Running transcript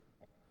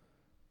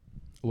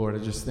Lord, I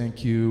just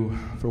thank you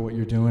for what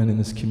you're doing in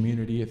this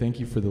community. I thank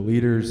you for the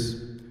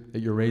leaders that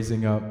you're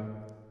raising up.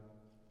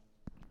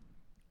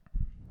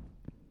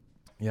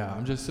 Yeah,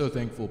 I'm just so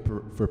thankful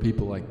for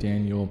people like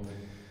Daniel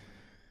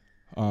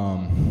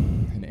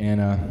and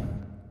Anna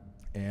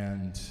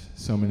and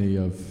so many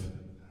of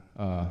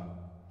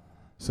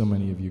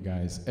you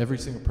guys. Every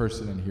single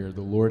person in here, the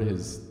Lord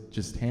has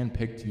just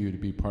handpicked you to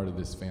be part of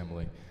this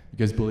family. You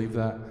guys believe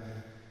that?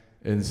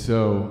 And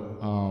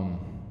so,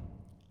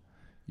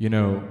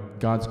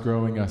 God's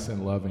growing us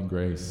in love and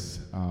grace,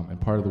 and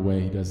part of the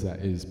way he does that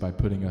is by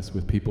putting us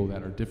with people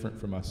that are different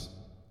from us,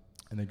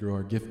 and they grow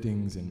our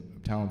giftings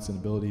and talents and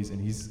abilities, and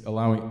he's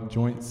allowing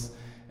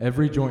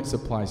every joint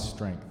supplies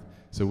strength.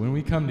 So when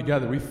we come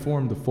together, we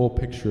form the full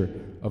picture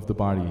of the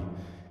body,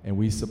 and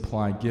we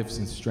supply gifts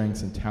and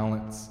strengths and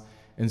talents.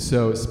 And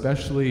so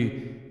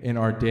especially in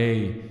our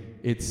day,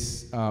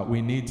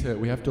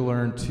 we have to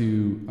learn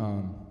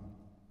to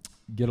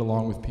get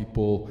along with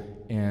people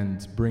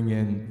and bring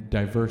in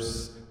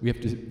we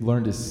have to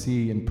learn to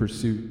see and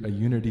pursue a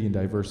unity and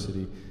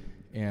diversity.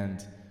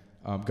 And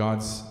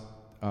God's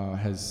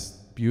has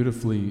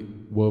beautifully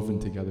woven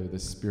together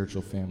this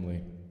spiritual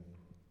family.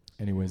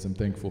 Anyways, I'm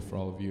thankful for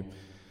all of you.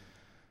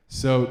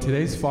 So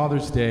today's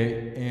Father's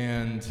Day,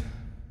 and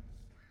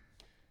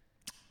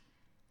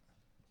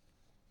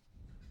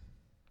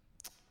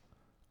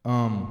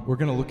we're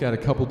going to look at a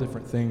couple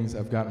different things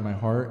I've got in my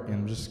heart, and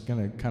I'm just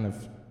going to kind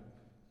of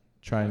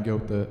try and go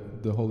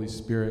with the Holy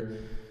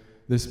Spirit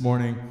this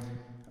morning.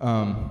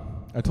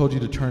 I told you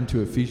to turn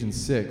to Ephesians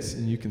 6,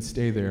 and you can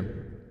stay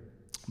there.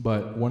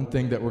 But one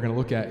thing that we're going to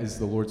look at is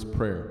the Lord's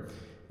Prayer.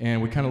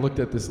 And we kind of looked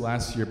at this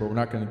last year, but we're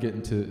not going to get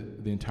into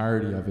the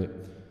entirety of it.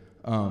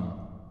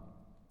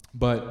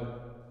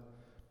 But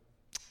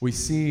we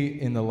see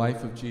in the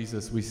life of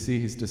Jesus, we see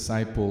his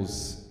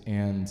disciples,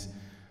 and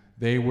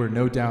they were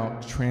no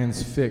doubt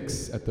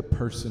transfixed at the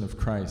person of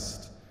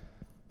Christ.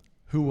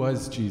 Who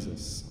was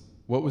Jesus?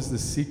 What was the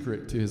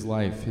secret to his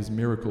life, his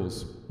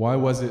miracles? Why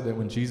was it that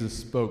when Jesus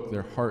spoke,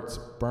 their hearts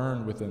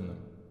burned within them?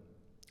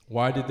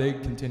 Why did they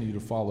continue to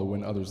follow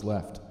when others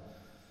left?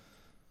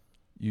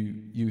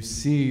 You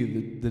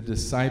see the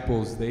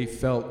disciples, they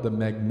felt the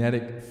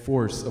magnetic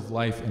force of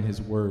life in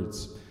his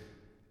words.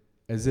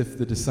 As if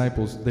the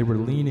disciples, they were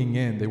leaning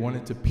in. They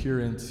wanted to peer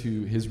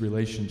into his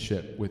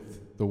relationship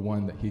with the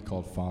one that he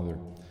called Father.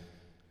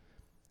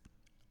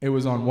 It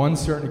was on one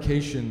certain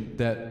occasion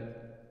that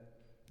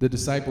the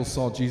disciples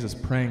saw Jesus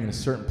praying in a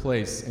certain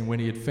place, and when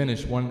he had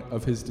finished, one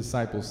of his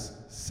disciples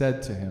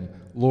said to him,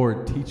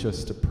 "Lord, teach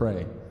us to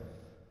pray."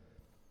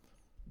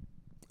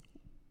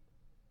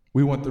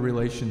 We want the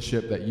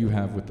relationship that you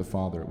have with the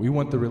Father. We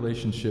want the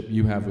relationship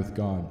you have with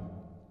God.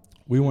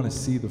 We want to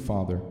see the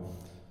Father.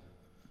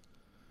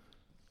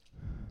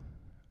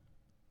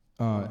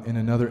 In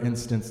another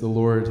instance, the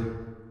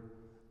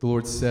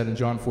Lord said in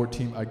John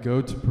 14, "I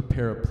go to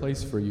prepare a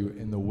place for you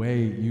in the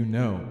way you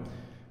know."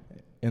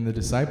 And the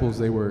disciples,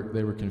 they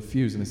were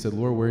confused, and they said,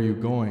 "Lord, where are you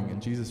going?"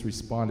 And Jesus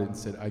responded and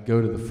said, "I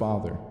go to the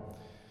Father."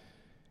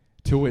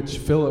 To which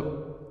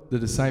Philip, the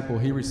disciple,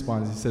 he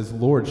responds, he says,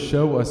 "Lord,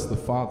 show us the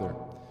Father."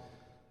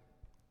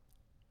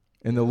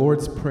 In the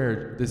Lord's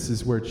Prayer, this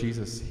is where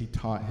Jesus, he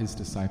taught his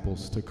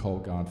disciples to call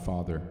God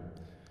Father.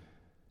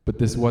 But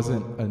this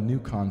wasn't a new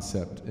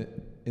concept.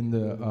 In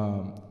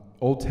the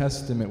Old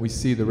Testament, we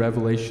see the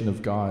revelation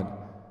of God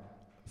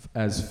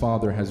as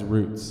Father has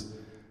roots.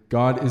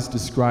 God is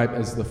described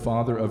as the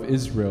Father of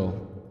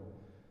Israel.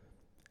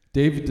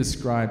 David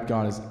described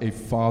God as a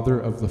father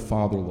of the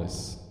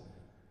fatherless.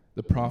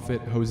 The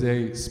prophet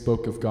Hosea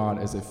spoke of God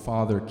as a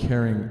father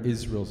carrying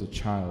Israel as a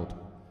child.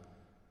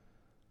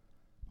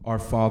 Our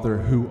Father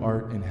who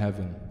art in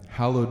heaven,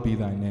 hallowed be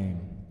thy name.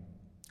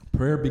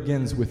 Prayer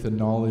begins with the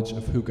knowledge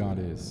of who God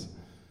is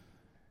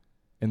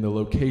and the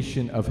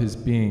location of his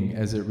being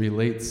as it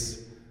relates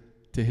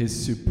to his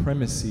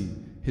supremacy,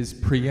 his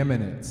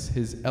preeminence,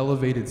 his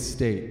elevated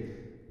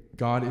state.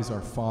 God is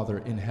our Father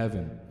in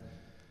heaven.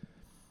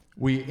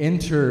 We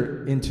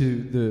enter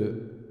into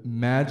the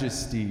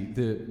majesty,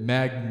 the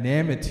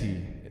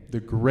magnanimity,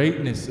 the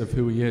greatness of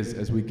who he is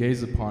as we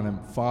gaze upon him,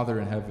 Father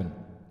in heaven.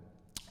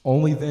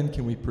 Only then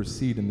can we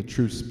proceed in the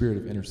true spirit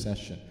of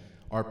intercession.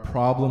 Our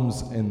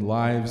problems and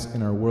lives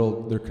in our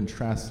world, they're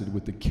contrasted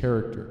with the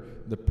character,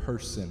 the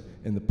person,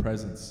 and the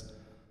presence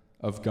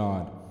of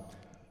God.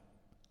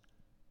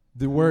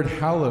 The word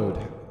hallowed,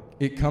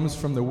 it comes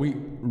from the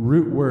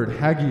root word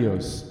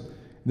hagios.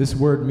 This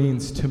word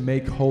means to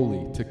make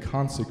holy, to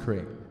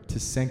consecrate, to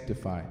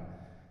sanctify,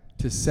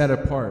 to set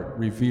apart,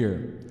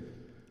 revere.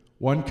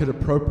 One could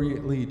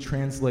appropriately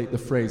translate the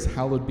phrase,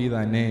 "Hallowed be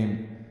thy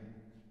name,"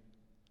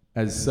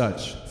 as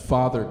such,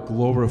 "Father,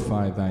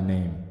 glorify thy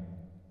name."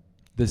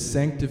 The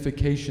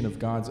sanctification of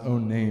God's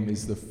own name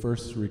is the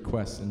first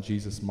request in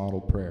Jesus'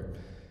 model prayer.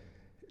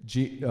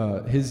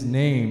 His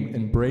name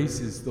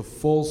embraces the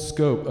full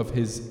scope of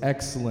his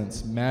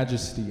excellence,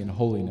 majesty, and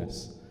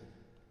holiness.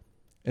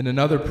 In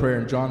another prayer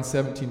in John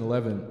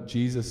 17:11,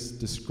 Jesus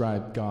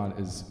described God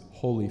as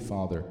Holy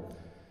Father.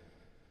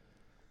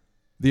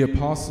 The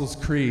Apostles'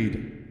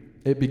 Creed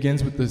it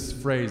begins with this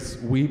phrase,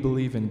 we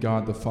believe in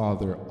God the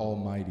Father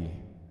Almighty.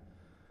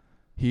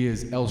 He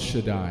is El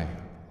Shaddai,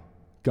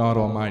 God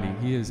Almighty.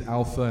 He is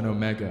Alpha and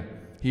Omega.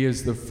 He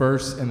is the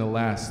first and the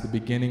last, the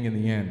beginning and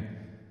the end.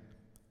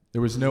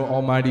 There was no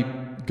Almighty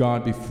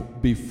God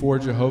before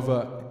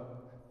Jehovah,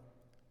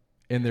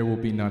 and there will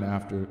be none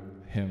after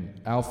him.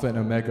 Alpha and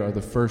Omega are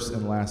the first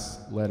and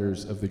last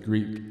letters of the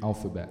Greek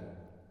alphabet.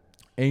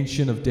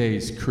 Ancient of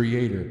Days,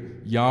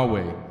 Creator,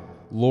 Yahweh,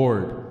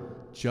 Lord,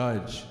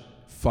 Judge,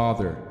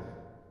 Father.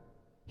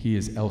 He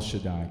is El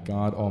Shaddai,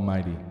 God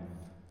Almighty.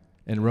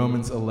 In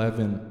Romans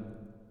 11,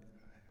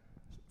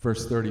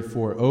 verse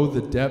 34, oh,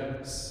 the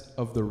depths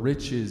of the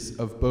riches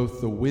of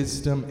both the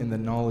wisdom and the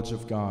knowledge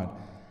of God.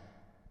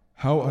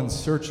 How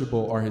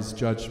unsearchable are his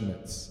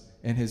judgments,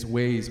 and his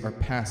ways are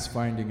past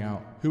finding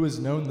out. Who has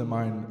known the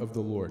mind of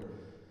the Lord?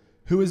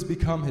 Who has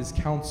become his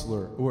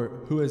counselor,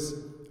 or who has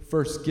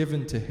first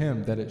given to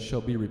him that it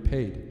shall be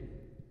repaid?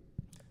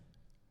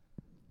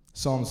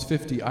 Psalms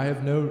 50,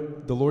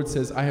 the Lord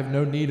says, I have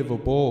no need of a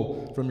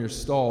bull from your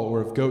stall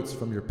or of goats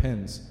from your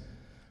pens.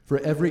 For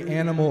every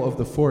animal of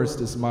the forest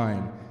is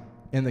mine,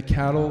 and the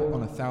cattle on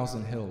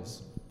 1,000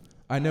 hills.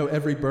 I know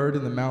every bird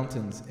in the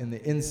mountains, and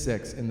the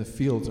insects in the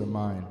fields are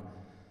mine.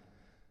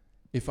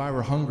 If I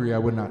were hungry, I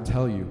would not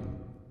tell you.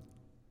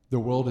 The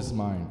world is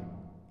mine,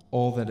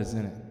 all that is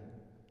in it.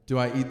 Do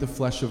I eat the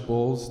flesh of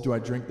bulls? Do I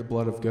drink the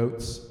blood of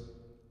goats?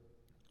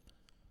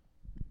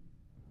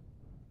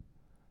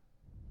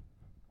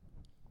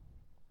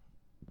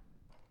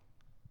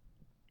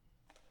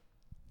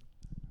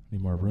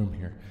 Need more room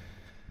here.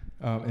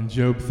 In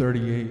Job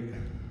 38,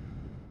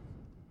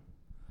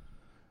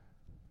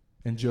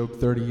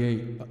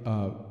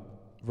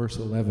 verse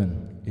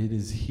 11, it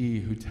is he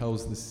who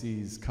tells the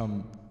seas,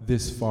 come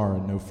this far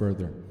and no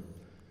further.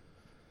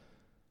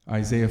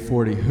 Isaiah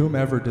 40,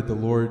 whomever did the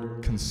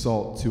Lord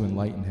consult to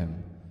enlighten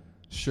him?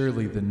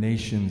 Surely the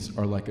nations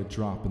are like a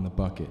drop in the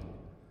bucket.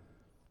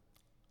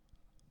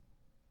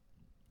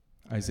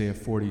 Isaiah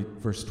 40,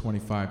 verse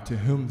 25, to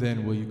whom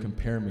then will you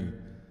compare me,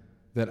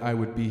 that I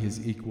would be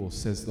his equal,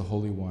 says the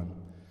Holy One.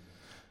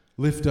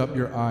 Lift up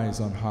your eyes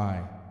on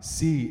high.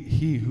 See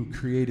he who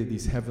created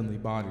these heavenly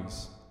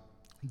bodies,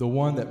 the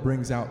one that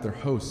brings out their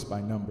hosts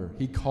by number.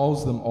 He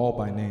calls them all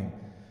by name.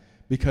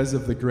 Because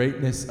of the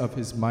greatness of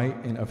his might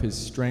and of his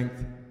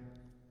strength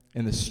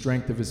and the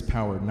strength of his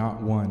power,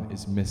 not one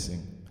is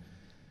missing.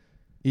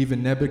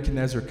 Even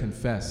Nebuchadnezzar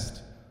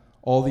confessed,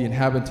 all the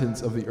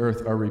inhabitants of the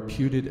earth are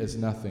reputed as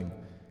nothing.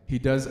 He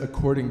does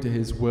according to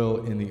his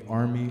will in the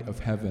army of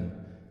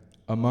heaven,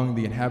 among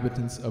the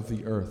inhabitants of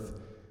the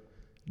earth.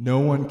 No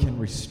one can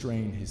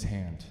restrain his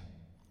hand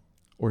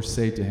or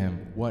say to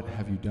him, what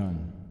have you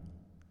done?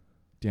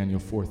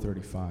 Daniel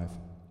 4:35.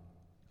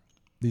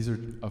 These are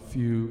a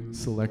few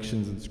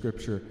selections in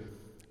Scripture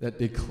that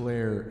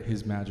declare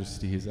his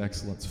majesty, his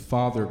excellence.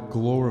 Father,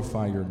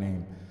 glorify your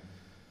name.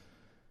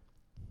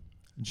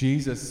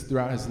 Jesus,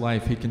 throughout his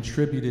life, he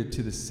contributed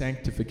to the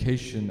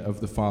sanctification of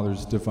the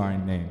Father's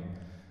divine name.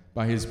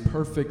 By his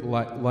perfect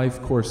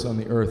life course on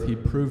the earth, he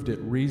proved it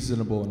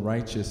reasonable and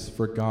righteous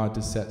for God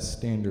to set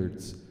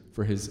standards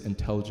for his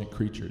intelligent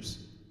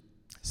creatures.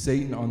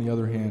 Satan, on the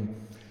other hand,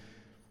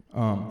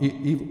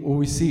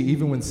 we see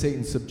even when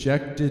Satan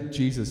subjected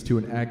Jesus to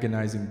an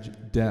agonizing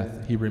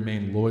death, he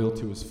remained loyal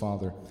to his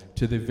Father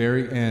to the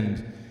very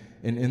end.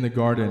 And in the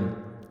garden,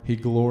 he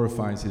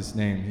glorifies his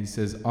name. He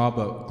says,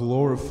 Abba,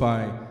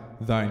 glorify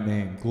thy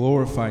name.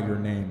 Glorify your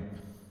name.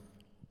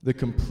 The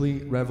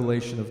complete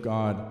revelation of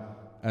God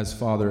as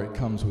Father, it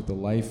comes with the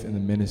life and the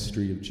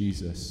ministry of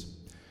Jesus.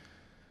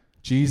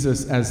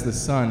 Jesus, as the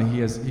Son,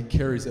 he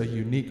carries a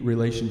unique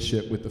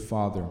relationship with the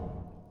Father.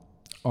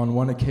 On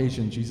one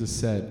occasion, Jesus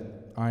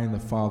said, I and the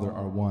Father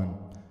are one,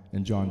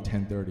 in John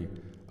 10:30.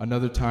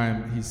 Another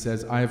time, he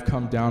says, I have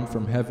come down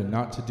from heaven,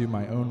 not to do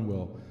my own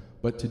will,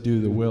 but to do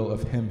the will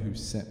of him who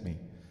sent me.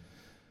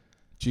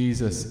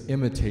 Jesus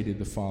imitated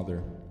the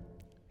Father.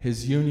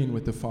 His union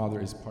with the Father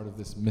is part of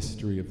this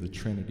mystery of the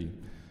Trinity.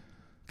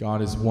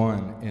 God is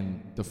one,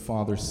 and the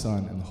Father,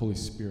 Son, and the Holy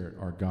Spirit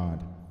are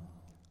God.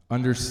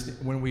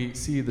 When we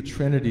see the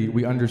Trinity,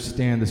 we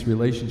understand this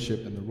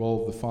relationship and the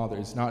role of the Father.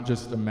 It's not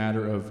just a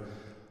matter of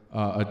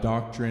a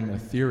doctrine, a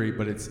theory,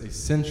 but it's a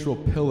central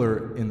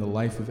pillar in the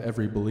life of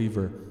every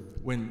believer.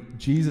 When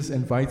Jesus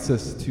invites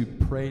us to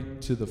pray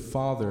to the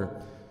Father,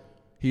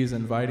 he is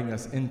inviting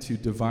us into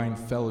divine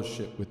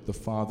fellowship with the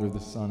Father, the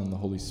Son, and the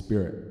Holy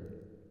Spirit.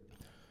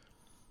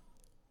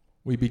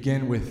 We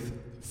begin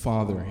with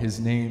Father, his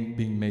name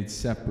being made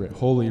separate,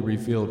 wholly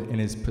revealed, and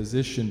his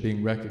position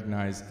being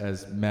recognized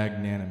as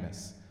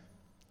magnanimous.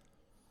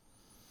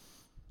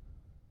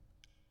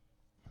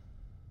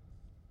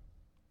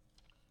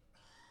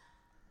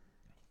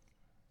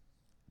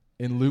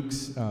 In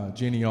Luke's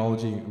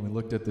genealogy, and we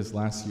looked at this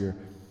last year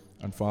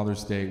on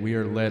Father's Day, we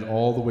are led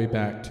all the way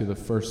back to the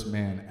first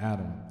man,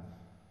 Adam.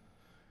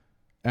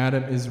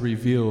 Adam is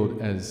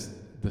revealed as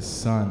the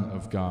Son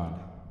of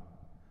God.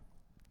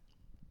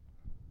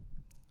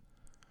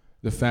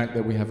 The fact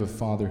that we have a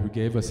Father who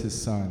gave us his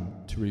Son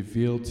to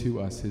reveal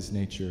to us his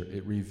nature,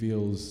 it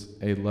reveals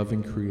a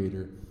loving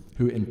Creator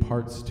who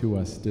imparts to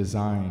us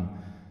design,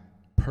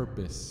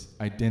 purpose,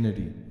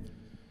 identity.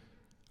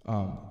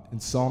 In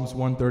Psalms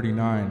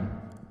 139,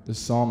 the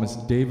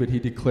psalmist David, he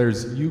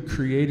declares, "You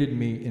created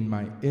me in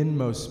my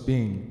inmost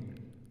being.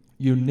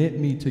 You knit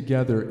me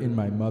together in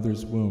my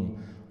mother's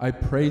womb. I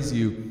praise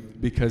you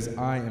because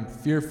I am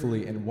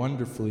fearfully and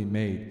wonderfully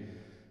made.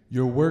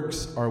 Your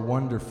works are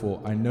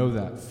wonderful, I know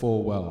that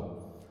full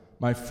well.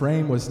 My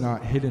frame was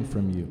not hidden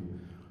from you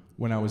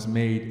when I was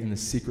made in the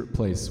secret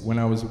place, when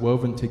I was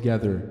woven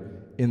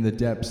together in the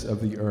depths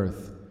of the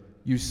earth.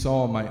 You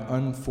saw my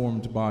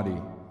unformed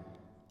body.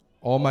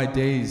 All my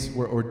days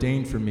were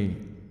ordained for me,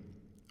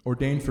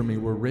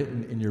 were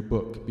written in your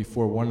book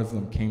before one of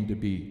them came to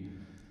be.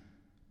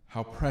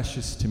 How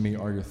precious to me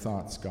are your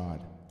thoughts, God.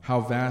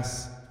 How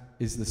vast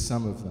is the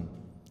sum of them.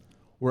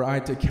 Were I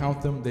to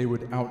count them, they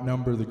would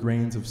outnumber the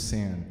grains of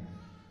sand.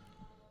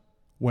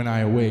 When I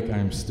awake, I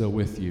am still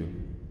with you."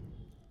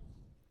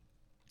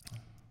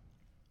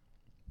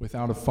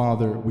 Without a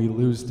father, we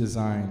lose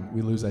design,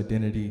 we lose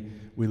identity,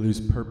 we lose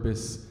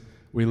purpose,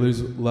 we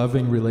lose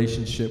loving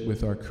relationship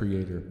with our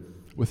Creator.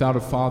 Without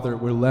a father,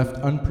 we're left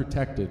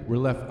unprotected, we're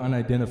left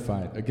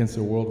unidentified against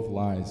a world of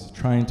lies,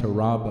 trying to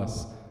rob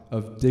us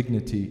of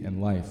dignity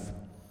and life.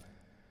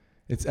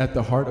 It's at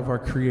the heart of our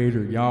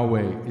Creator.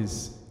 Yahweh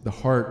is the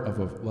heart of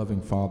a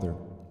loving Father.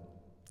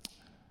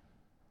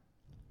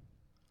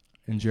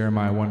 In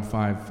Jeremiah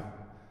 1:5,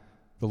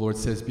 the Lord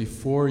says,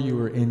 "Before you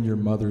were in your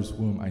mother's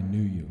womb, I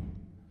knew you."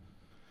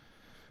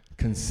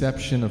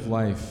 Conception of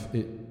life,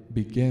 it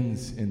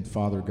begins in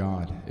Father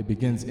God. It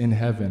begins in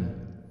heaven,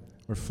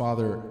 where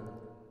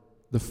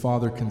the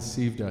Father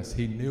conceived us.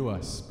 He knew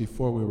us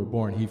before we were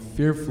born. He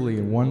fearfully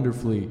and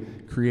wonderfully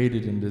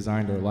created and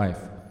designed our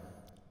life.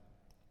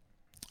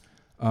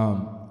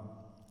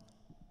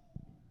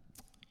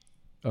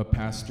 A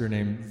pastor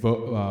named, I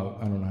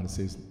don't know how to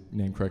say his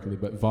name correctly,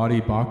 but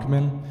Voddie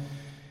Baucham,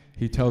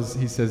 he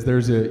says,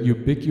 "There's a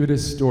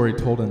ubiquitous story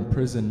told in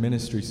prison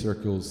ministry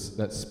circles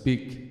that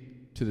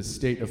speak to the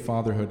state of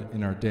fatherhood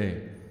in our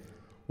day.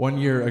 One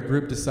year, a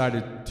group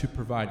decided to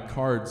provide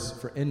cards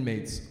for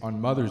inmates on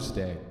Mother's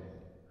Day.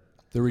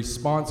 The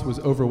response was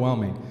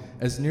overwhelming,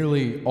 as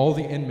nearly all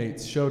the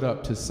inmates showed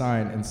up to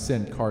sign and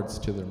send cards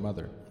to their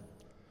mother.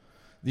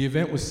 The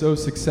event was so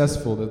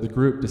successful that the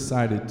group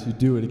decided to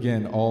do it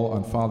again all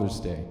on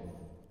Father's Day.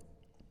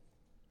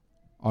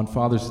 On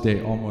Father's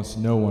Day, almost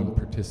no one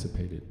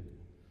participated.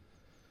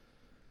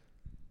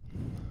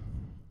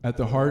 At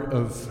the heart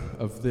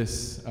of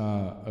this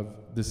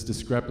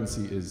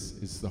discrepancy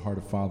is the heart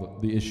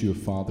of the issue of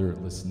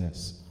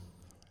fatherlessness,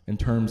 in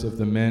terms of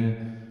the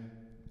men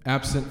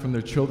absent from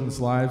their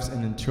children's lives,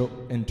 and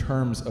in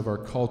terms of our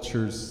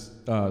culture's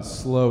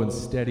slow and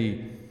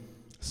steady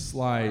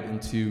slide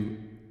into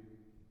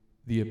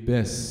the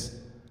abyss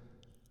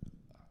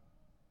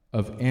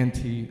of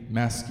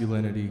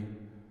anti-masculinity,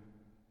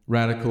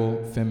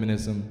 radical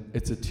feminism.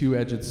 It's a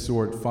two-edged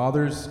sword.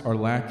 Fathers are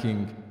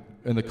lacking,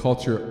 and the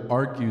culture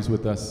argues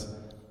with us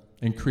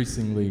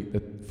increasingly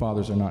that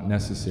fathers are not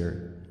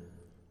necessary.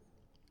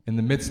 In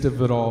the midst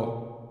of it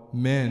all,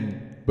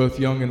 men, both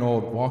young and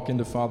old, walk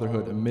into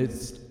fatherhood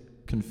amidst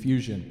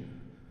confusion,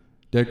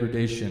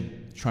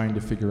 degradation, trying to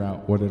figure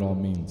out what it all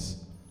means.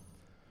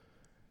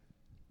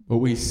 But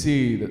we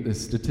see that the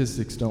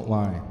statistics don't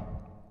lie.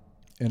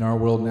 In our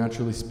world,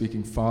 naturally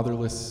speaking,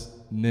 fatherlessness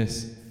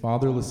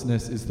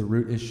is the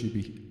root issue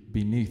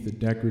beneath the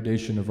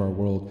degradation of our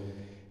world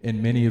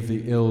and many of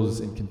the ills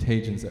and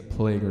contagions that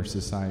plague our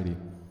society.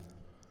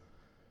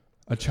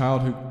 A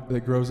child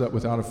that grows up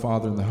without a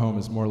father in the home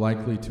is more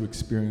likely to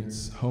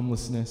experience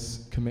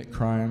homelessness, commit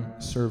crime,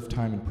 serve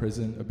time in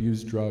prison,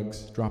 abuse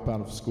drugs, drop out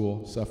of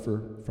school,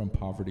 suffer from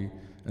poverty,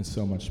 and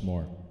so much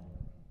more.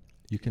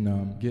 You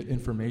can get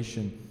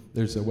information.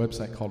 There's a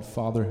website called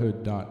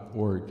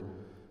fatherhood.org.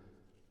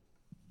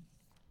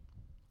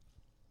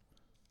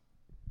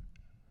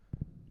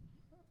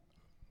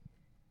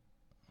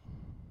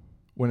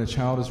 When a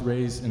child is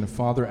raised in a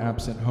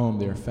father-absent home,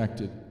 they are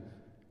affected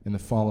in the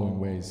following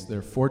ways.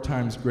 They're 4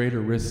 times greater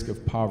risk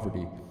of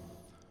poverty,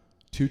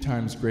 2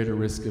 times greater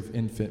risk of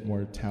infant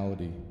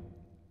mortality,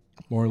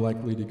 more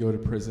likely to go to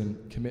prison,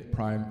 commit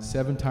crime,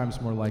 7 times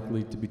more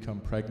likely to become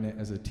pregnant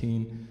as a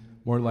teen,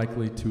 more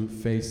likely to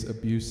face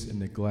abuse and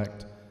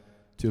neglect,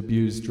 to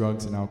abuse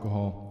drugs and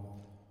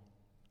alcohol,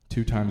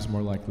 2 times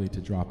more likely to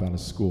drop out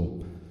of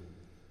school.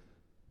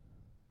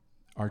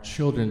 Our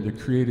children, they're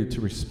created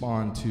to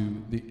respond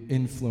to the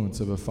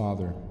influence of a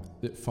father.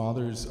 That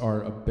fathers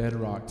are a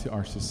bedrock to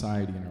our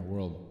society and our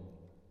world.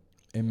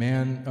 A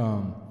man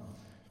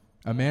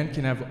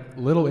can have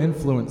little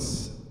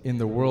influence in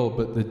the world,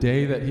 but the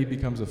day that he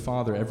becomes a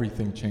father,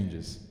 everything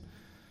changes.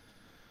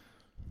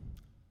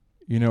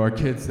 You know, our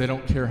kids, they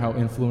don't care how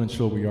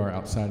influential we are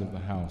outside of the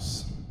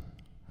house.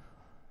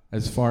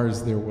 As far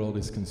as their world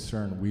is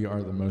concerned, we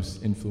are the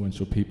most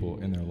influential people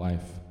in their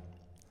life.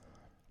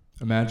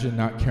 Imagine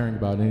not caring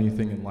about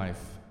anything in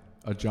life,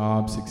 a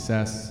job,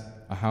 success,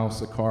 a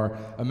house, a car.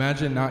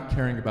 Imagine not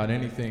caring about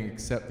anything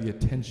except the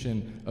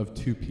attention of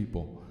two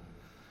people.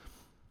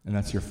 And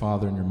that's your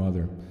father and your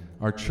mother.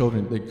 Our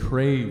children, they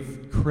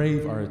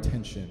crave our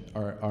attention,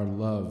 our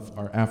love,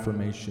 our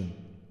affirmation,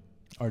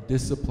 our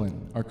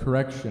discipline, our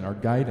correction, our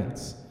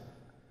guidance.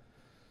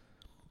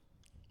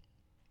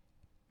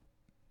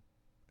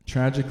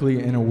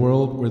 Tragically, in a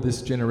world where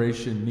this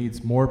generation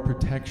needs more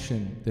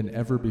protection than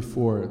ever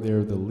before, they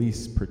are the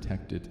least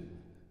protected.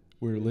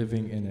 We're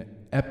living in an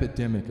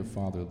epidemic of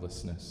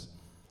fatherlessness.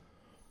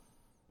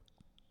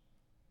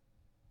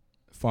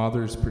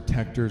 Fathers,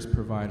 protectors,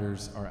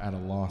 providers are at a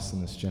loss in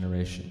this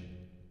generation.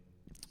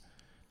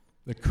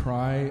 The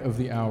cry of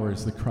the hour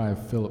is the cry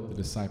of Philip the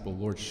disciple,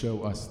 Lord,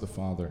 show us the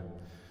Father.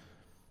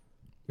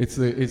 It's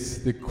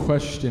the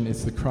question,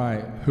 it's the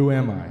cry, who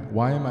am I?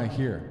 Why am I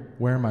here?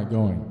 Where am I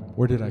going?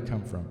 Where did I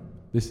come from?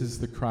 This is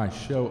the cry,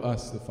 show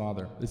us the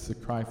Father. This is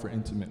the cry for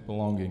intimate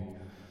belonging.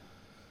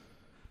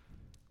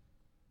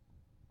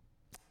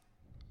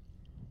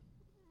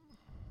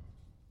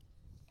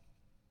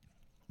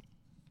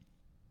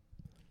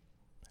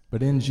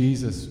 But in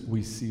Jesus,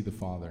 we see the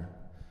Father.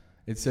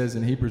 It says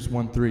in Hebrews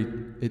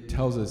 1:3, it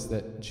tells us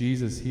that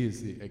Jesus, he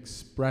is the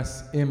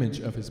express image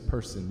of his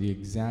person, the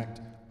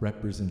exact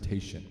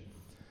representation.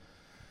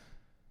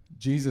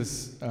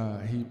 Jesus,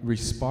 he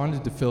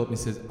responded to Philip and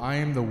he says, I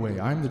am the way,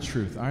 I am the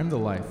truth, I am the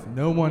life.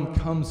 No one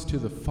comes to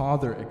the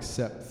Father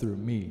except through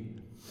me.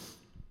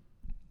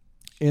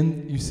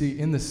 You see,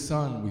 in the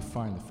Son, we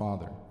find the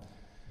Father.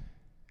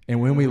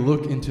 And when we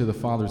look into the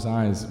Father's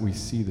eyes, we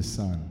see the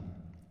Son.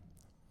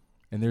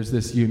 And there's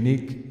this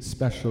unique,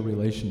 special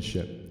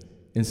relationship.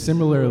 And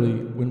similarly,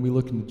 when we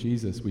look into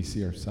Jesus, we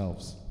see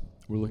ourselves.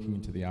 We're looking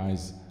into the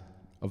eyes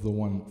of the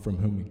one from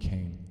whom we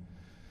came.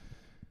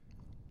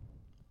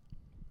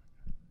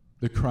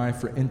 The cry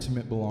for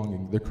intimate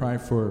belonging, the cry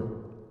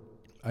for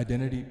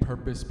identity,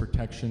 purpose,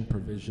 protection,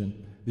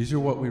 provision. These are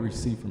what we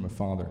receive from a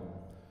father.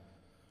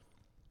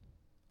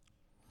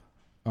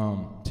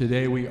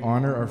 Today we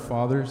honor our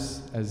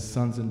fathers as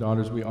sons and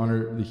daughters. We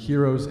honor the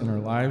heroes in our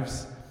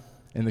lives.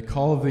 And the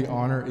call of the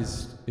honor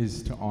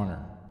is to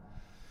honor.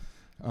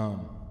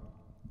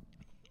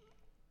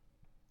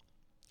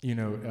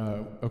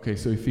 Okay,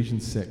 so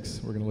Ephesians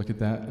 6. We're going to look at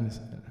that.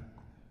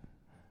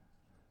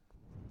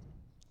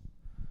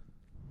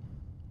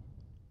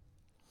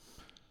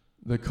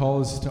 The call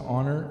is to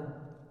honor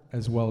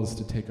as well as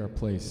to take our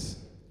place.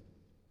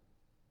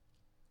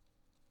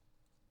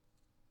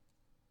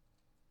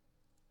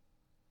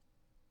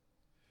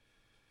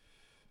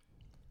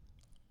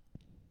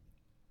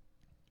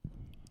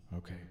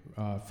 Okay,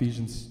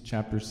 Ephesians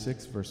chapter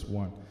 6, verse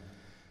 1.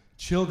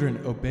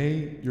 Children,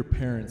 obey your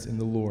parents in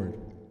the Lord,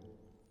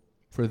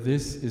 for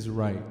this is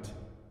right.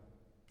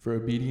 For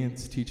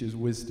obedience teaches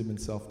wisdom and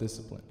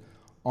self-discipline.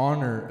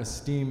 Honor,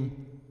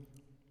 esteem,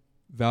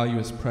 value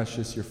as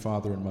precious your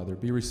father and mother.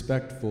 Be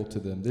respectful to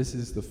them. This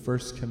is the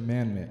first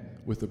commandment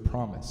with a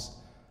promise,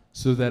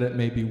 so that it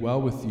may be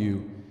well with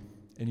you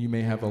and you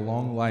may have a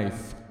long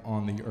life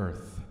on the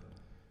earth.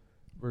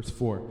 Verse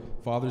 4,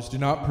 fathers, do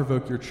not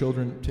provoke your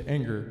children to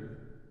anger.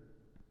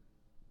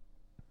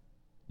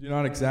 Do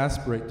not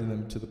exasperate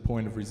them to the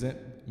point of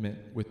resentment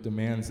with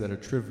demands that are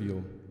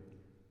trivial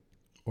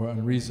or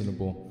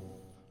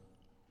unreasonable,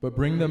 but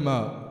bring them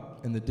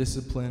up in the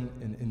discipline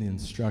and in the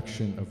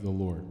instruction of the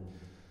Lord.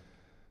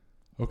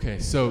 Okay,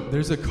 so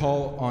there's a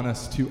call on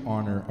us to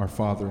honor our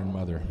father and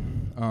mother.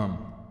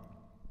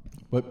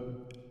 But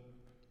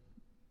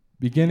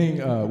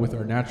beginning with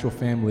our natural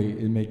family,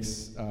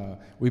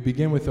 we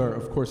begin with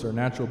our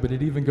natural, but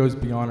it even goes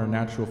beyond our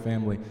natural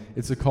family.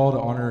 It's a call to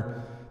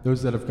honor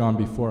those that have gone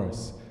before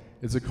us.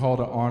 It's a call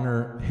to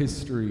honor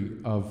history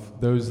of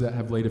those that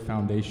have laid a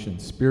foundation,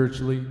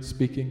 spiritually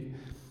speaking.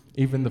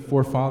 Even the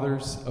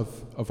forefathers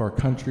of our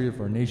country, of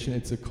our nation,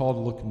 it's a call to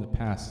look in the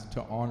past,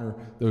 to honor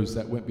those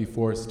that went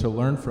before us, to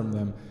learn from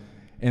them,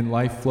 and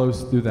life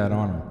flows through that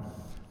honor.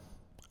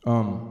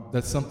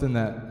 That's something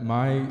that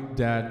my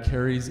dad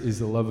carries, is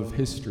the love of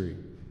history.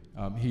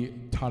 He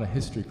taught a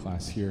history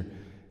class here,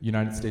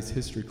 United States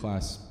history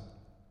class,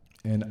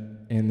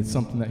 and it's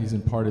something that he's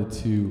imparted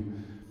to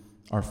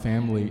our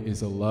family,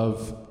 is a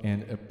love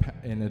and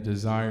a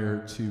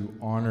desire to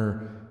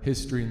honor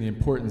history and the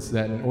importance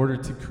that in order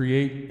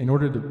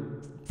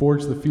to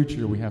forge the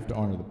future, we have to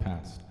honor the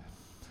past.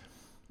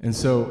 And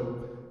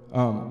so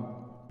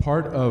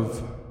part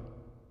of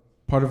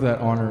that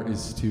honor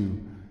is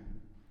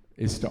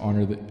to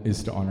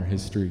honor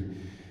history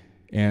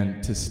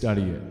and to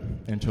study it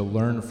and to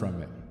learn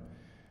from it.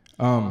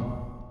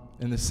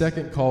 And the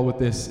second call with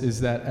this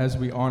is that as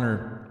we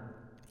honor,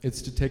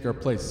 it's to take our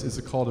place. It's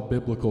a call to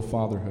biblical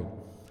fatherhood,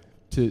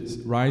 to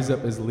rise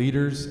up as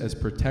leaders, as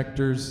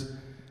protectors,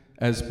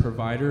 as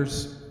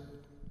providers.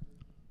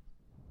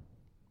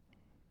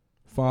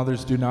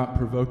 Fathers, do not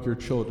provoke your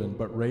children,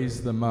 but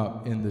raise them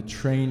up in the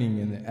training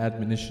and the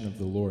admonition of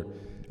the Lord.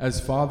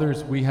 As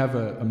fathers, we have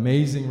an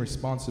amazing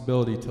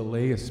responsibility to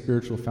lay a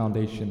spiritual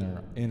foundation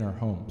in our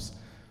homes.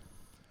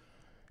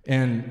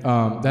 And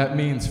that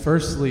means,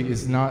 firstly,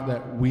 is not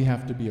that we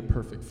have to be a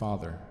perfect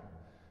father.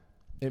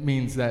 It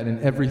means that in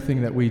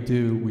everything that we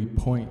do, we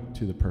point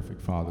to the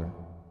perfect Father.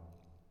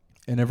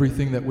 In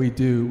everything that we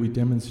do, we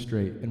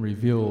demonstrate and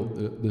reveal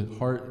the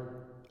heart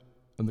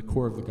and the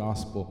core of the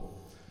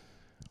gospel,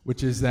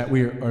 which is that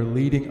we are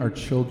leading our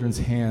children's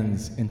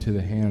hands into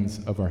the hands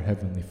of our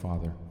Heavenly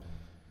Father.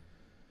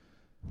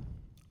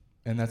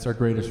 And that's our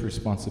greatest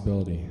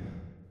responsibility.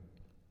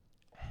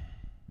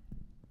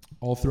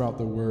 All throughout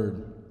the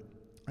Word,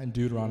 in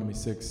Deuteronomy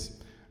 6,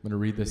 I'm going to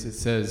read this. It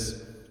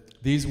says,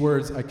 "These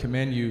words I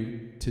command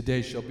you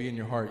today shall be in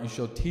your heart. You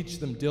shall teach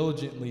them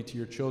diligently to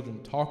your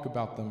children. Talk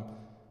about them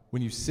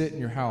when you sit in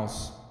your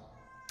house,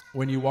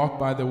 when you walk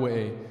by the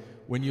way,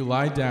 when you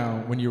lie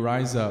down, when you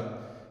rise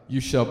up. You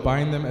shall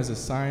bind them as a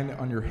sign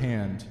on your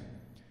hand.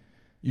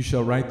 You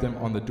shall write them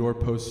on the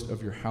doorpost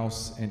of your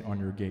house and on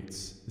your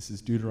gates." This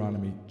is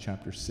Deuteronomy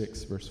chapter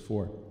 6, verse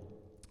 4.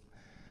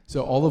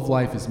 So all of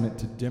life is meant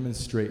to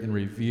demonstrate and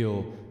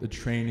reveal the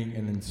training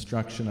and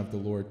instruction of the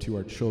Lord to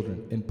our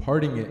children,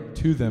 imparting it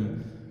to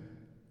them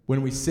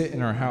when we sit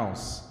in our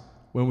house,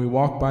 when we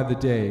walk by the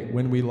day,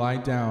 when we lie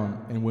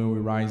down, and when we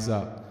rise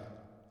up,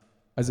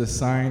 as a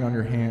sign on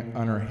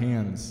our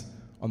hands,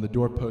 on the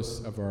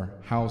doorposts of our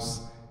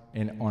house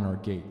and on our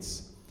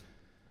gates.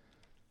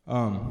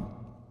 All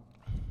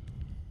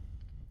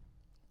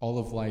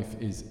of life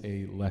is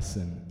a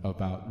lesson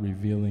about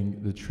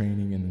revealing the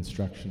training and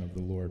instruction of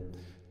the Lord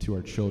to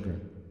our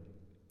children.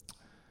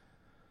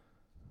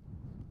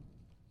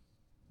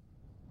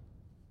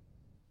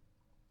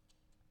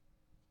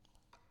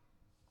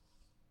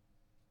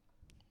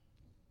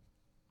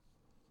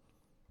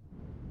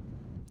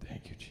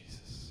 Thank you,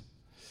 Jesus.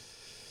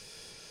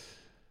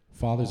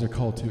 Fathers are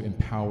called to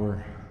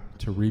empower,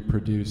 to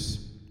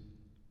reproduce.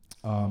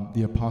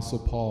 The Apostle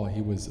Paul,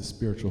 he was a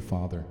spiritual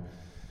father.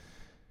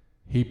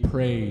 He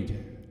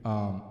prayed,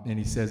 and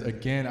he says,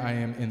 "Again, I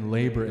am in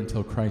labor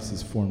until Christ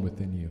is formed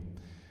within you."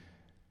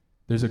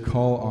 There's a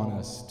call on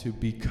us to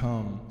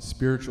become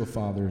spiritual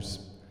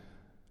fathers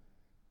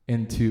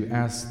and to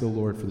ask the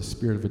Lord for the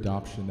spirit of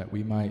adoption, that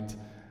we might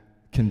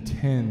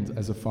contend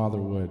as a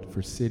father would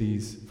for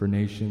cities, for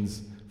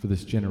nations, for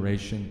this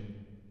generation.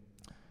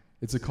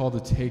 It's a call to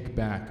take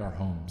back our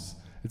homes.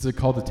 It's a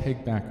call to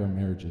take back our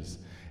marriages.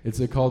 It's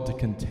a call to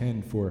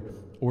contend for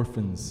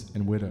orphans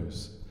and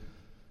widows.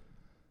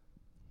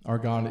 Our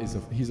God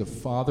he's a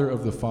father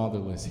of the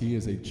fatherless. He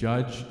is a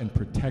judge and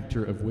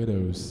protector of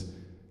widows.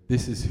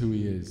 This is who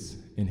he is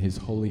in his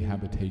holy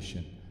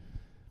habitation.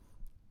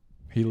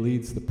 He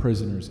leads the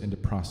prisoners into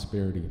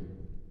prosperity.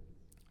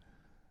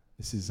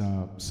 This is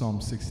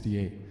Psalm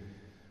 68.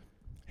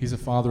 He's a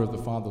father of the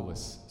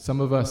fatherless.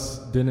 Some of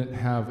us didn't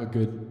have a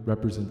good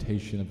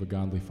representation of a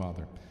godly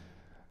father.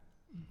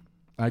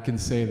 I can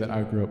say that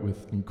I grew up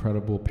with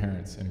incredible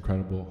parents,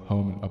 incredible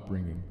home and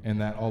upbringing, and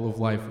that all of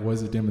life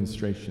was a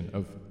demonstration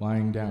of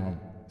lying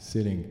down,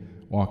 sitting,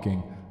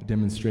 walking, a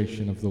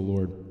demonstration of the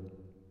Lord.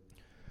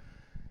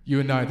 You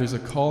and I, there's a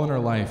call in our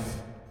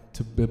life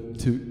to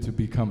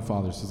become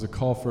fathers. There's a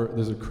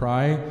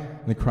cry,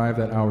 and the cry of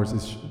that hour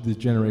is the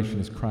generation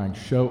is crying,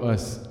 "Show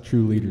us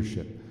true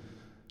leadership.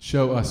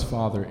 Show us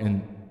Father."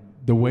 And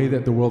the way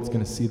that the world's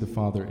going to see the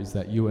Father is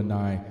that you and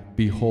I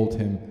behold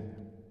him,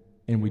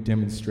 and we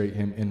demonstrate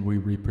him, and we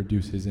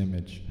reproduce his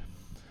image.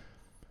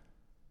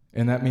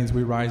 And that means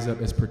we rise up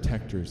as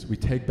protectors. We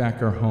take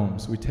back our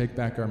homes. We take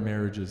back our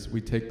marriages. We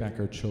take back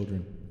our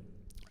children.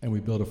 And we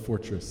build a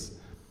fortress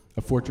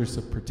of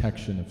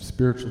protection, of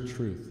spiritual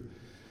truth.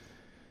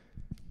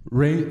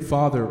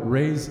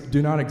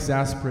 Do not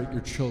exasperate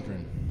your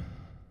children,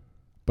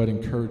 but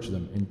encourage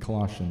them. In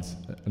Colossians,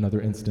 another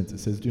instance, it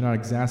says, "Do not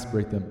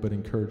exasperate them, but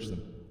encourage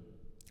them."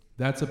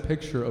 That's a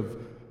picture of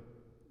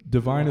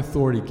divine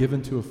authority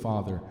given to a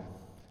father.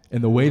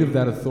 And the weight of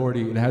that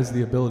authority, it has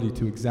the ability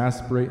to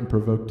exasperate and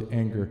provoke to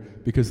anger,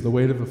 because the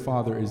weight of a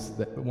father is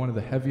one of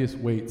the heaviest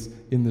weights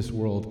in this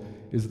world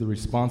is the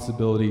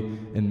responsibility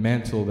and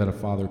mantle that a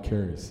father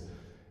carries.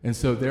 And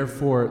so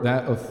therefore,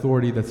 that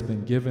authority that's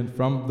been given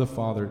from the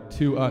Father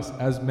to us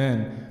as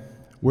men,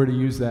 we're to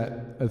use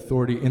that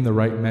authority in the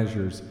right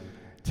measures,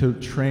 to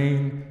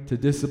train, to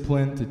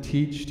discipline, to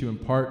teach, to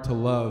impart, to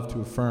love,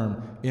 to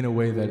affirm in a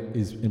way that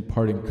is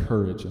imparting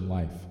courage and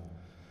life.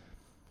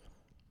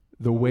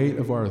 The weight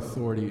of our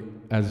authority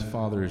as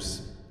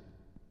fathers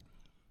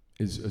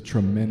is a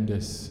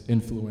tremendous,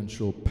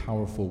 influential,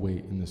 powerful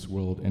weight in this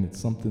world, and it's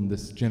something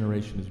this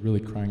generation is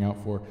really crying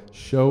out for.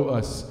 Show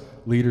us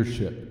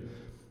leadership.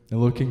 And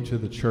looking to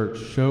the church,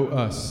 show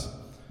us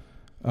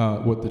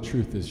what the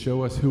truth is.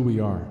 Show us who we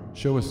are.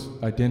 Show us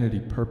identity,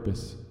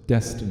 purpose,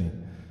 destiny.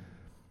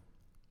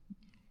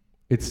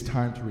 It's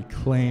time to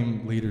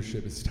reclaim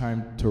leadership. It's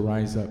time to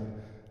rise up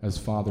as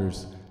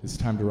fathers. It's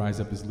time to rise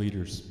up as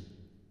leaders.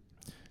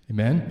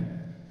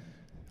 Amen?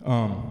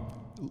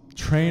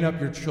 Train up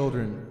your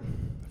children.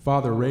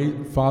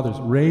 Fathers,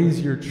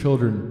 raise your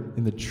children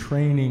in the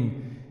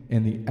training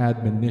and the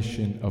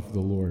admonition of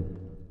the Lord.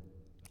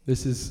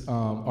 This is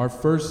our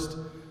first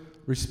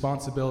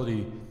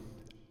responsibility.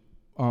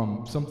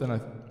 Something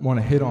I want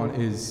to hit on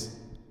is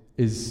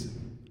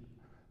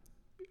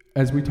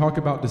as we talk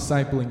about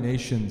discipling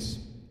nations,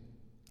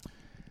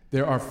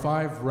 there are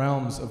 5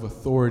 realms of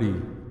authority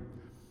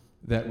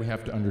that we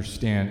have to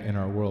understand in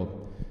our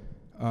world.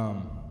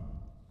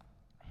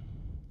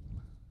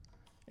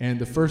 And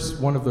the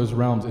first one of those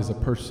realms is a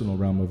personal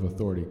realm of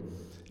authority,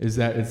 is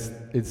that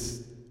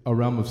it's a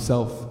realm of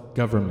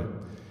self-government.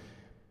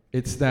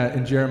 It's that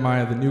in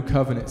Jeremiah, the new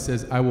covenant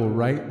says, I will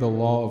write the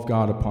law of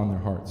God upon their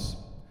hearts.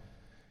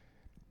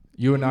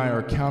 You and I are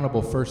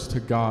accountable first to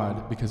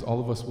God because all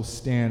of us will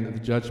stand at the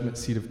judgment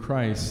seat of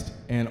Christ,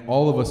 and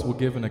all of us will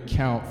give an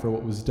account for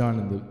what was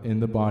done in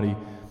the body.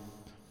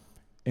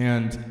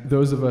 And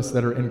those of us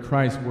that are in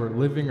Christ, we're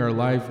living our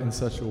life in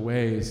such a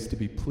way as to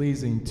be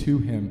pleasing to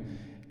Him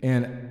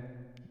and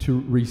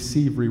to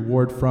receive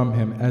reward from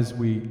Him as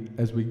we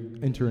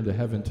enter into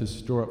heaven to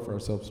store up for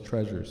ourselves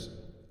treasures.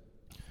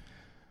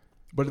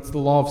 But it's the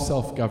law of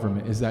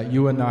self-government, is that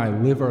you and I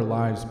live our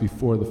lives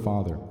before the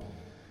Father.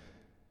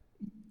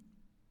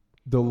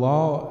 The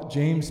law,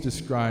 James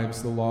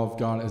describes the law of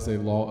God as a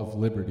law of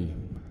liberty.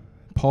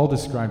 Paul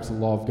describes the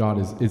law of God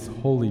as is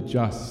holy,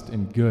 just,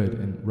 and good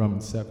in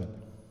Romans 7.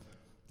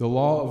 The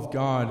law of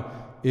God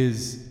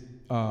is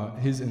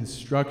His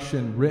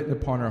instruction written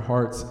upon our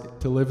hearts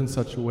to live in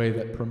such a way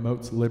that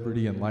promotes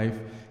liberty and life.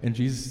 And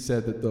Jesus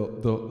said that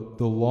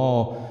the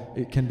law,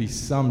 it can be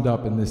summed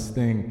up in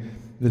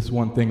this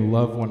one thing,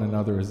 love one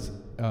another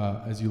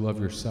as you love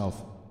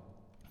yourself.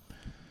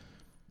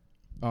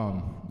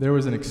 There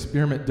was an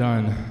experiment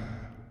done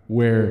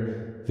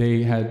where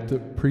they had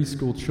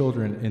preschool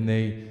children and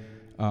they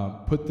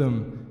put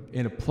them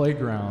in a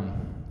playground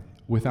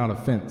without a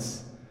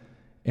fence.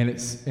 And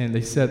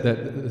they said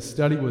that the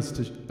study was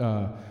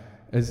to,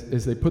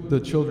 as they put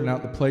the children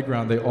out in the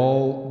playground,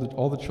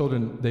 all the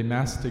children, they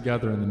massed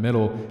together in the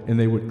middle, and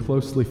they would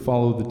closely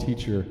follow the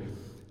teacher,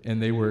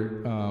 and they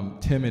were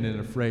timid and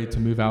afraid to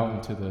move out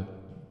into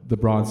the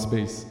broad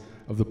space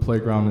of the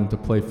playground and to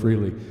play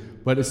freely.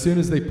 But as soon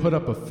as they put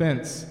up a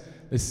fence,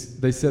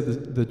 they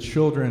said the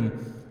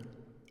children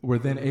were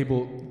then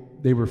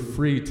they were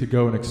free to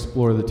go and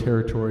explore the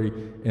territory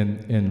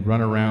and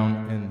run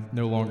around, and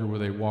no longer were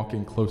they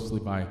walking closely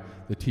by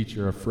the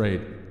teacher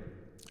afraid.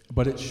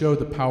 But it showed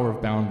the power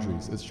of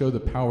boundaries. It showed the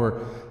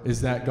power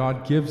is that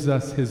God gives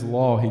us His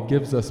law. He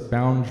gives us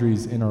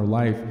boundaries in our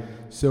life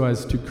so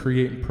as to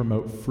create and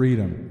promote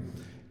freedom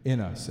in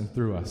us and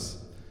through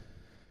us.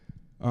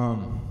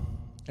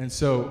 And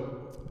so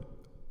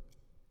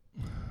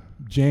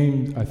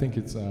James, I think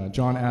it's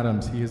John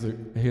Adams, he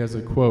has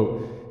a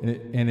quote,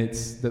 and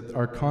it's that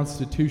our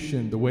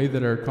Constitution, the way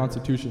that our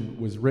Constitution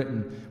was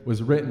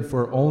written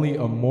for only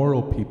a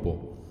moral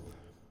people.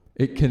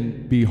 It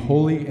can be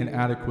wholly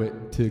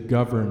inadequate to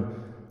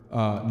govern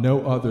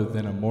no other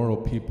than a moral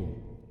people.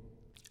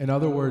 In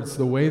other words,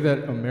 the way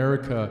that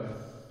America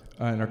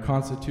and our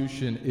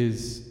Constitution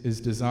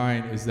is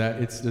designed is that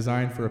it's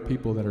designed for a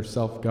people that are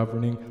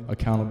self-governing,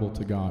 accountable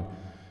to God.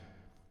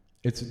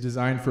 It's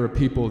designed for a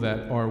people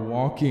that are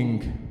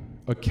walking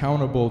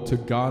accountable to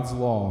God's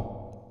law.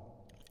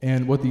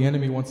 And what the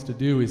enemy wants to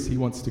do is he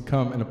wants to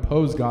come and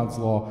oppose God's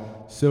law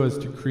so as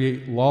to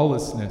create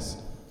lawlessness.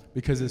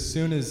 Because as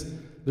soon as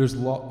there's a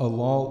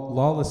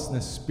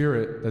lawlessness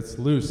spirit that's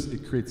loose,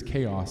 it creates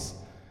chaos.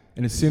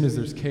 And as soon as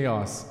there's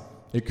chaos,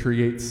 it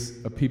creates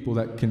a people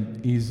that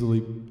can easily...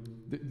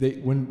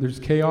 when there's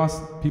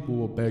chaos, people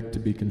will beg to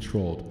be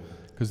controlled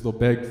because they'll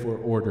beg for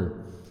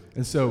order.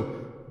 And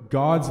so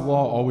God's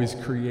law always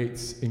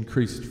creates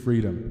increased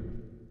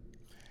freedom.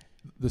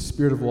 The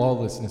spirit of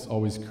lawlessness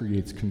always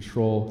creates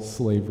control,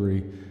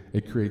 slavery.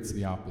 It creates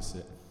the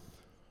opposite.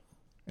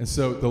 And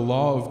so the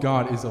law of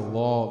God is a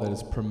law that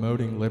is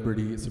promoting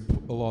liberty. It's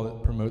a law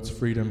that promotes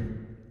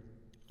freedom.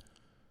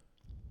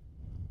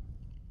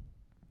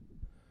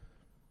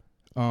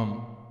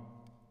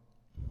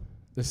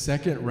 The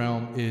second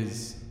realm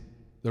is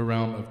the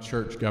realm of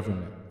church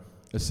government,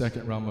 the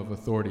second realm of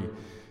authority.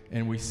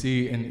 And we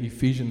see in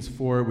Ephesians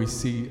 4, we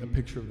see a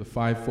picture of the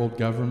fivefold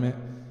government.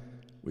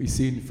 We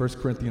see in 1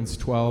 Corinthians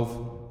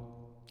 12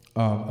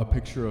 a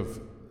picture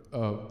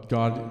of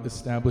God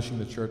establishing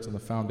the church on the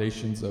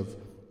foundations of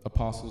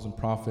apostles and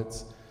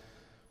prophets.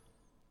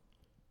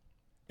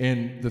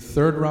 And the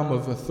third realm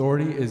of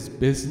authority is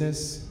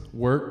business,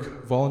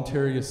 work,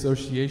 voluntary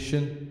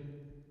association.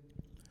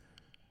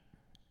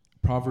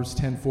 Proverbs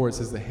 10:4, it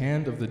says, "The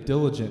hand of the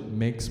diligent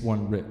makes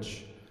one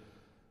rich."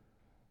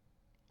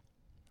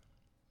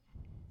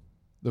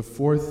 The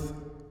fourth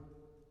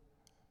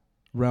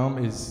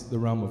realm is the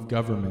realm of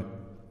government.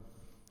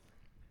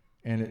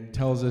 And it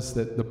tells us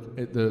that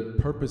the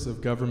purpose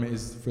of government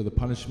is for the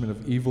punishment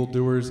of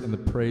evildoers and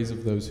the praise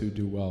of those who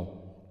do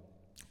well.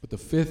 But the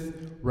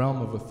fifth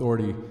realm of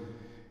authority,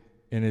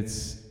 and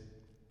it's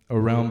a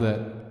realm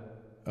that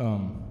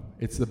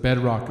it's the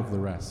bedrock of the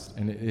rest,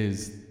 and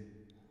it's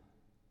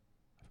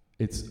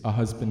a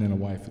husband and a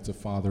wife, it's a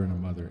father and a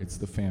mother, it's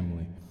the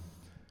family.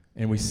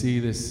 And we see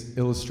this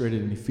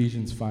illustrated in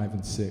Ephesians 5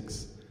 and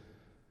 6.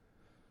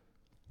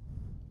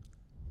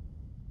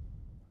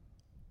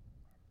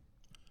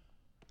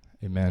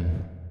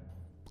 Amen.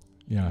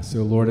 Yeah,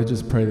 so Lord, I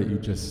just pray that you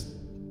just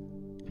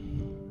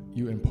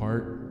you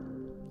impart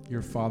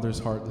your Father's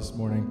heart this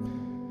morning.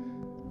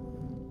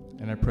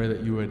 And I pray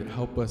that you would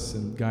help us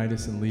and guide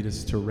us and lead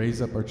us to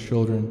raise up our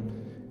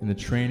children in the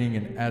training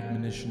and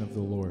admonition of the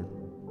Lord.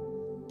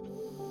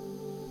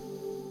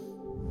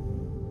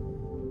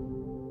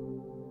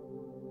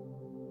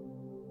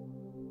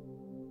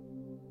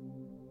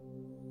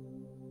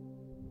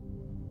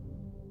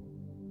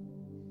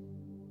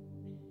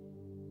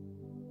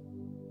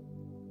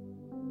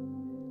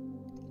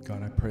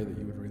 God, I pray that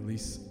you would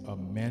release a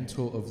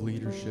mantle of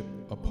leadership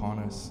upon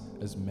us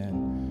as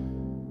men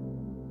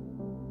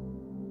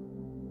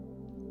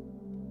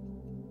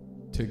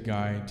to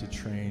guide, to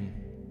train,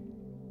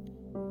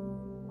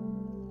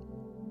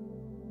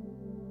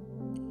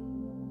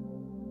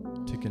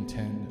 to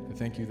contend. I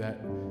thank you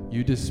that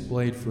you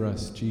displayed for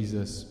us,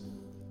 Jesus,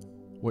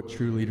 what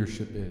true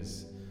leadership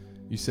is.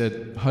 You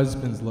said,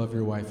 husbands, love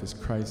your wife as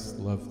Christ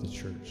loved the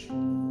church.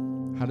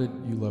 How did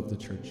you love the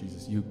church,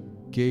 Jesus? You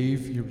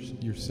gave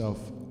yourself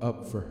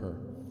up for her.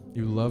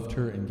 You loved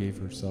her and gave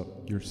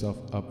yourself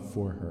up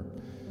for her.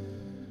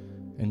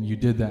 And you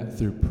did that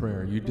through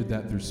prayer. You did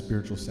that through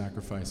spiritual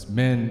sacrifice.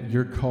 Men,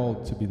 you're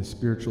called to be the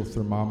spiritual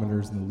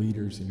thermometers and the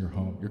leaders in your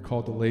home. You're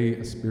called to lay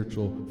a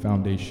spiritual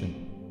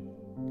foundation.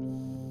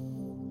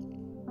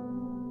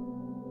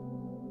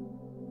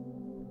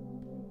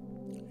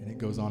 And it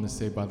goes on to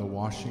say, by the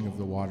washing of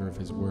the water of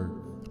his word.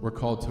 We're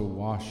called to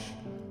wash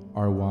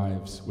our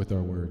wives with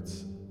our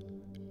words,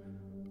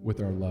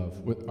 with our love,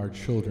 with our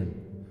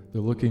children.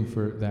 They're looking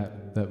for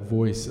that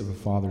voice of a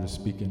father to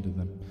speak into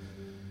them.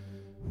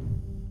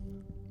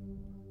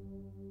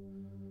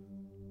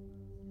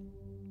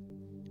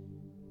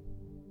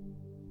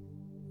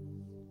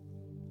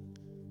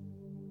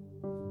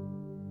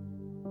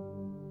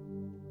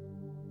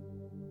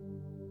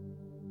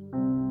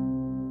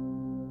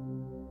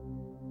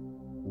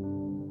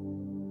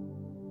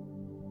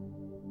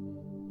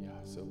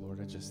 So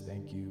Lord, I just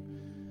thank you.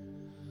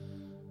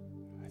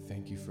 I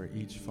thank you for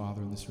each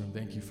father in this room.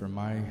 Thank you for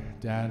my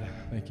dad.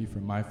 Thank you for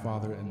my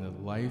father and the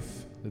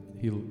life that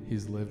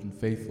he's lived in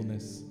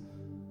faithfulness,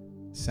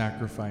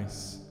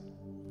 sacrifice.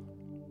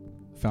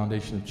 The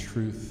foundation of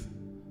truth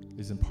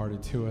is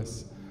imparted to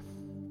us.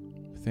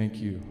 Thank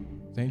you.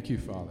 Thank you,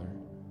 Father.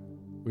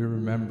 We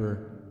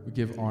remember, we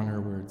give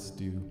honor where it's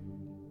due.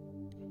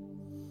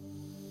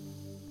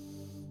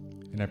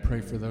 And I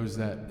pray for those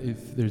that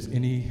if there's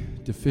any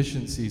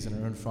deficiencies in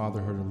our own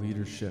fatherhood or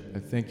leadership, I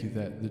thank you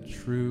that the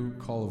true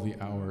call of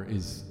the hour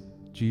is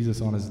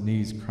Jesus on his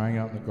knees crying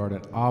out in the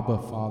garden, Abba,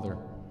 Father,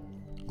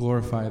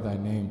 glorify thy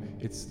name.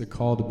 It's the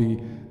call to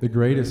be the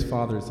greatest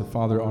father. It's the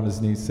father on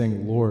his knees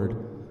saying, Lord,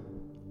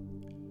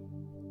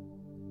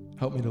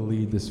 help me to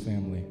lead this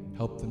family.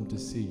 Help them to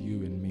see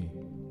you in me.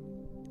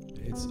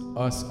 It's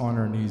us on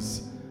our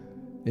knees.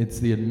 It's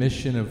the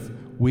admission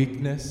of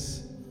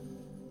weakness,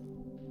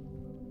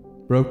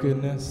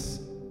 brokenness,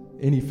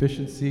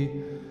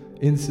 inefficiency,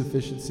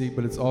 insufficiency,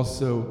 but it's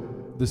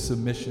also the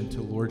submission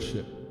to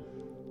lordship,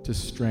 to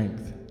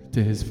strength,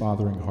 to his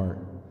fathering heart.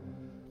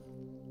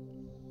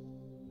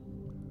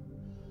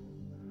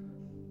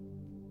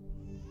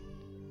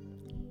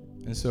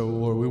 And so,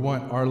 Lord, we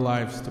want our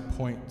lives to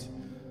point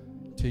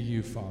to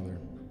you, Father,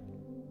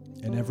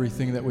 in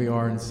everything that we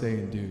are and say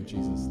and do,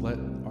 Jesus. Let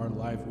our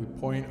life, we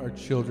point our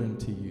children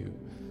to you.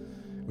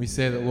 We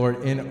say that,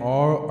 Lord, in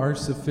our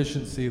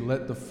sufficiency,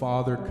 let the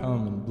Father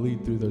come and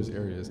bleed through those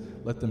areas.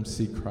 Let them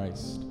see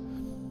Christ.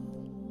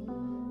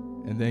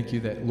 And thank you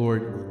that,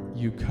 Lord,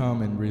 you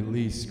come and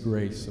release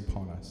grace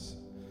upon us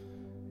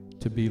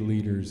to be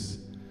leaders,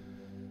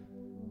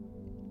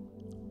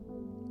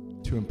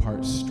 to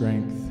impart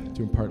strength,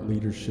 to impart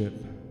leadership,